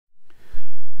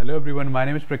Hello everyone, my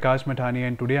name is Prakash Mathani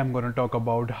and today I'm going to talk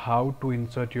about how to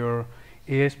insert your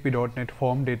ASP.NET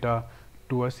Form data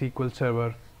to a SQL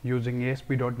Server using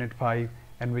ASP.NET 5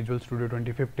 and Visual Studio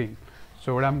 2015.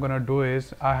 So what I'm going to do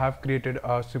is I have created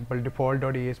a simple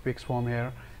default.aspx form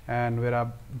here, and where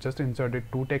I've just inserted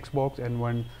two text box and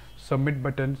one submit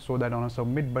button, so that on a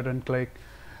submit button click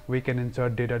we can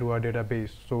insert data to our database.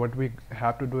 So what we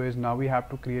have to do is now we have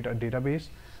to create a database.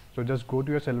 So just go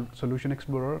to your solution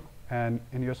explorer, and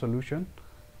in your solution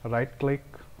right click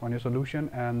on your solution,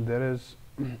 and there is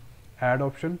add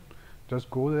option. Just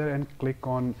go there and click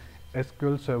on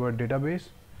SQL Server Database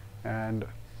and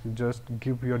just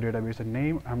give your database a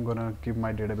name. I'm gonna give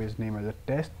my database name as a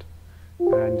test,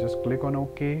 and just click on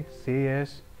OK, say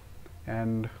yes,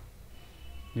 and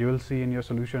you will see in your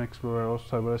solution explorer or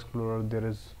server explorer there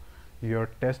is your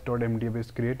test.mdf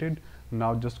is created.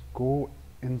 Now just go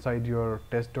inside your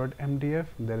test.mdf,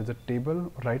 there is a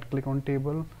table, right click on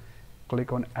table,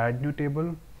 click on add new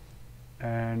table,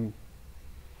 and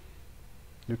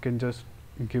you can just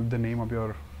give the name of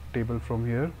your table from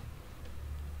here.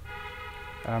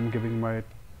 I'm giving my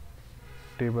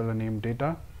table a name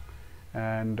data,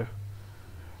 and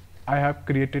I have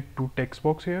created two text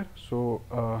box here.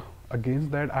 So against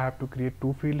that I have to create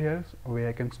two field here where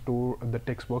I can store the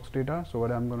text box data. So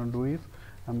what I'm going to do is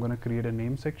I'm going to create a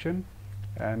name section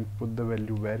and put the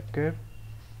value varchar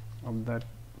of that,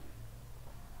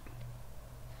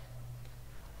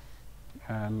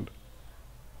 and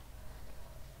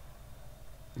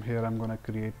here I'm going to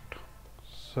create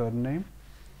surname,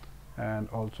 and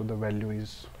also the value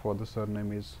is for the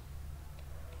surname is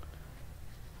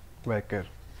varchar.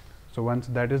 So once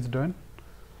that is done,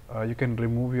 you can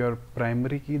remove your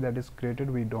primary key that is created.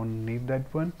 We don't need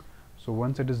that one. So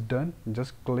once it is done,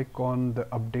 just click on the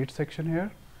update section here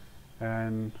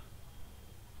and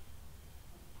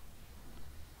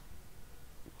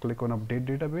click on update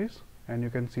database, and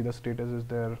you can see the status is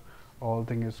there, all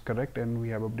thing is correct, and we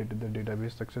have updated the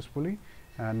database successfully.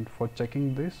 And for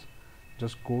checking this,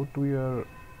 just go to your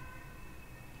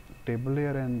table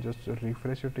here and just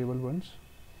refresh your table once,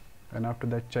 and after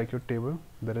that check your table.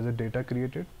 There is a data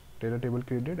table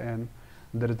created, and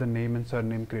there is the name and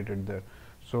surname created there.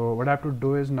 So what I have to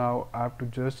do is now I have to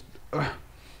just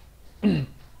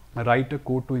write a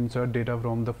code to insert data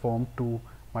from the form to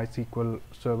my SQL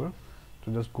server.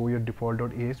 So just go your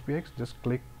default.aspx, just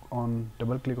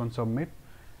double click on submit,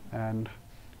 and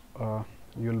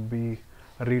you'll be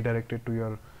redirected to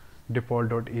your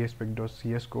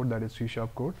default.aspx.cs code, that is C#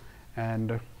 code,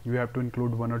 and you have to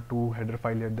include one or two header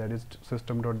file here, that is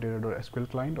system.data.sql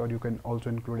client, or you can also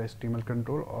include HTML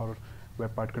control or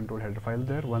web part control header file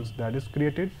there. Once that is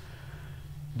created,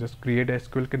 just create a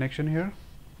SQL connection here.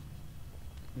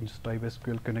 Just type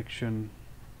SQL connection,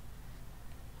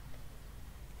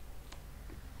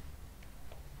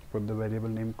 put the variable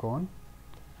name con,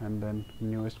 and then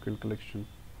new SQL connection.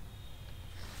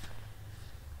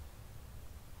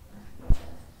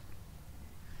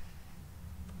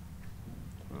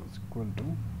 Is equal to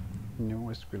new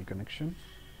SQL connection,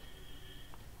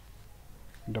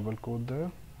 double quote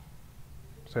there,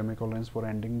 semicolons for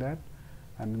ending that,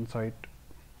 and inside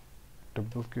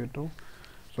double Q2.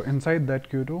 So inside that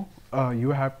Q2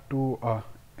 you have to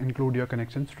include your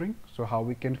connection string. So how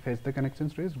we can fetch the connection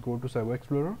string is go to Server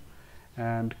Explorer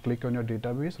and click on your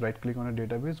database, right click on a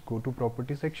database, go to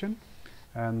property section,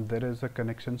 and there is a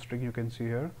connection string you can see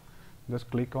here.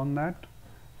 Just click on that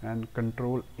and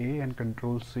Control A and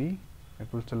Control C, it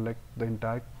will select the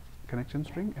entire connection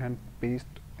string and paste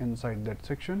inside that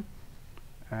section,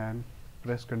 and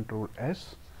press Control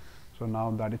S. So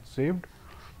now that it's saved.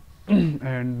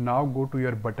 And now go to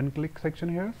your button click section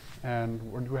here, and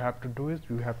what you have to do is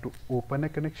you have to open a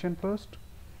connection first,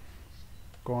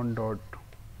 con dot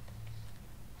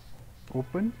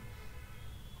open.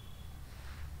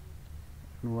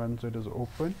 And once it is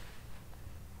open,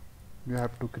 you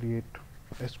have to create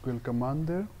SQL command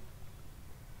there.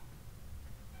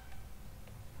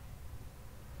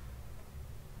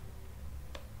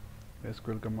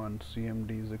 SQL command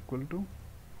cmd is equal to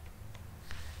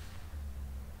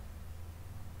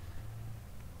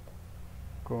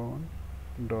con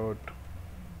dot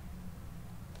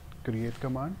create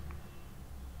command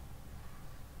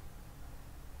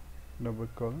double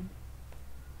colon,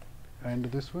 and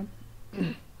this one.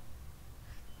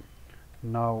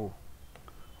 Now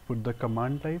put the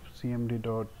command type cmd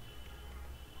dot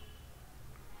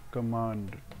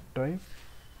command type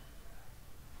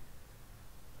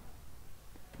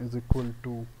is equal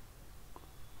to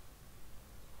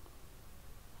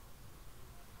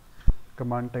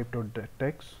command type dot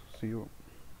text, co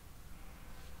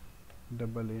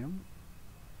double am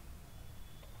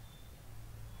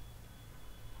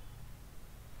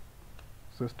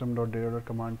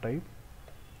system.data.command type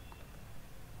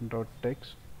dot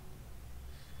text.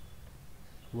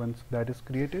 Once that is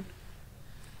created,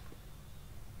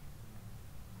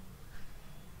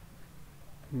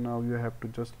 now you have to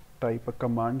just type a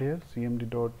command here, cmd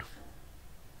dot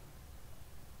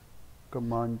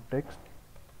command text,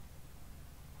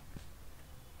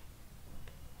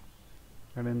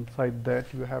 and inside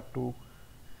that you have to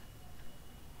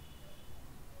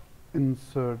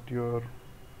insert your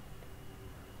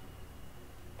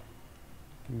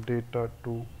data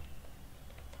to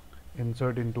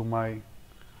insert into my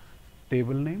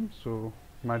table name. So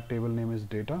my table name is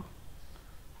data,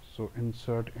 so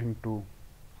insert into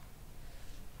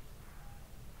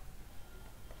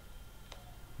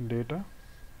data,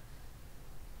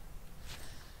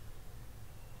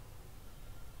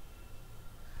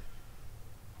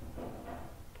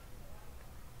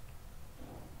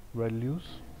 values,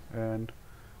 and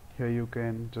here you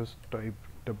can just type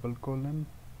double colon,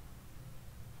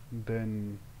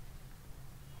 then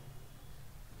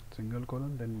single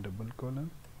colon, then double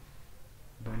colon,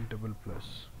 then double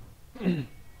plus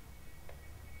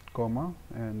comma,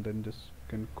 and then just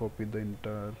can copy the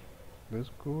entire this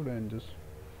code and just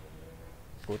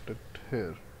put it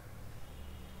here.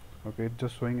 Okay, it's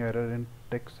just showing error in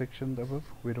text section above.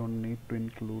 We don't need to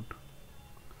include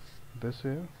this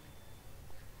here.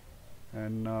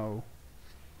 And now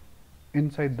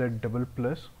inside that double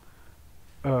plus,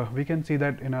 we can see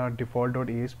that in our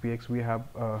default.aspx we have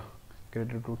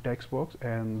created two text box,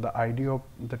 and the ID of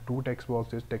the two text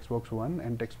box is text box 1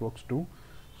 and text box 2.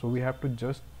 So we have to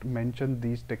just mention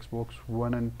these text box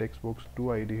 1 and text box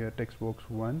 2 ID here. Text box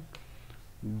 1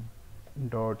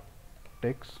 dot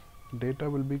text data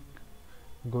will be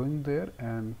going there,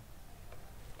 and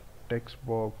text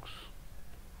box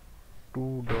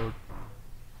 2 dot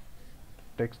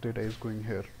text data is going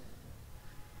here.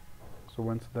 So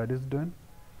once that is done,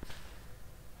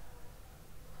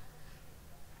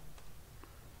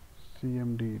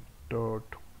 cmd dot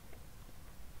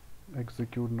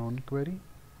execute non-query,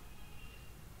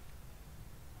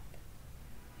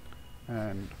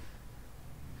 and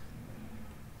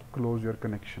close your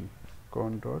connection,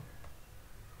 con dot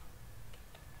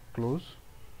close.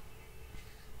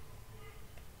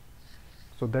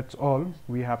 So that's all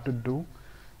we have to do.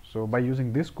 So by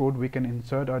using this code we can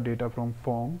insert our data from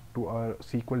form to our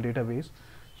SQL database.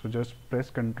 So just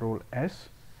press Ctrl S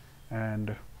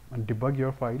and debug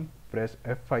your file, press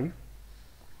F5.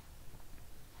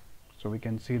 So we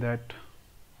can see that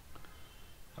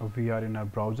we are in our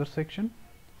browser section.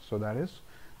 So that is,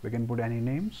 we can put any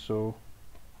name. So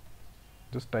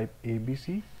just type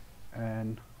ABC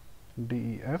and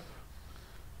DEF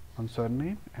on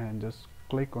surname and just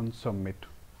click on submit.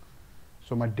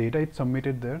 So my data is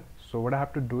submitted there. So what I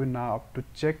have to do now to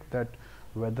check that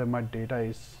whether my data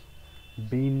is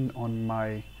been on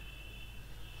my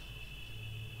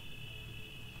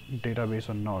database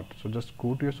or not. So just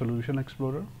go to your Solution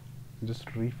Explorer,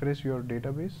 just refresh your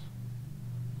database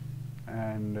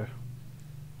and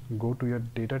go to your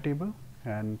data table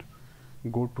and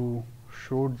go to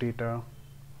show data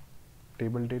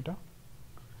table data,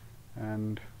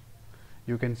 and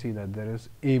you can see that there is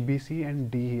ABC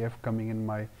and DEF coming in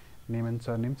my name and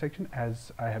surname section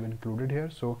as I have included here.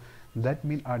 So that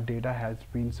means our data has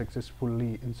been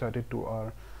successfully inserted to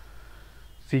our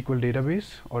SQL database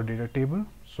or data table.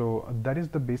 So that is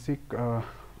the basic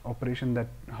operation, that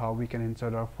how we can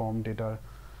insert our form data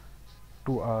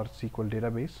to our SQL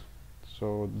database.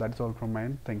 So that's all from my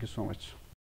end. Thank you so much.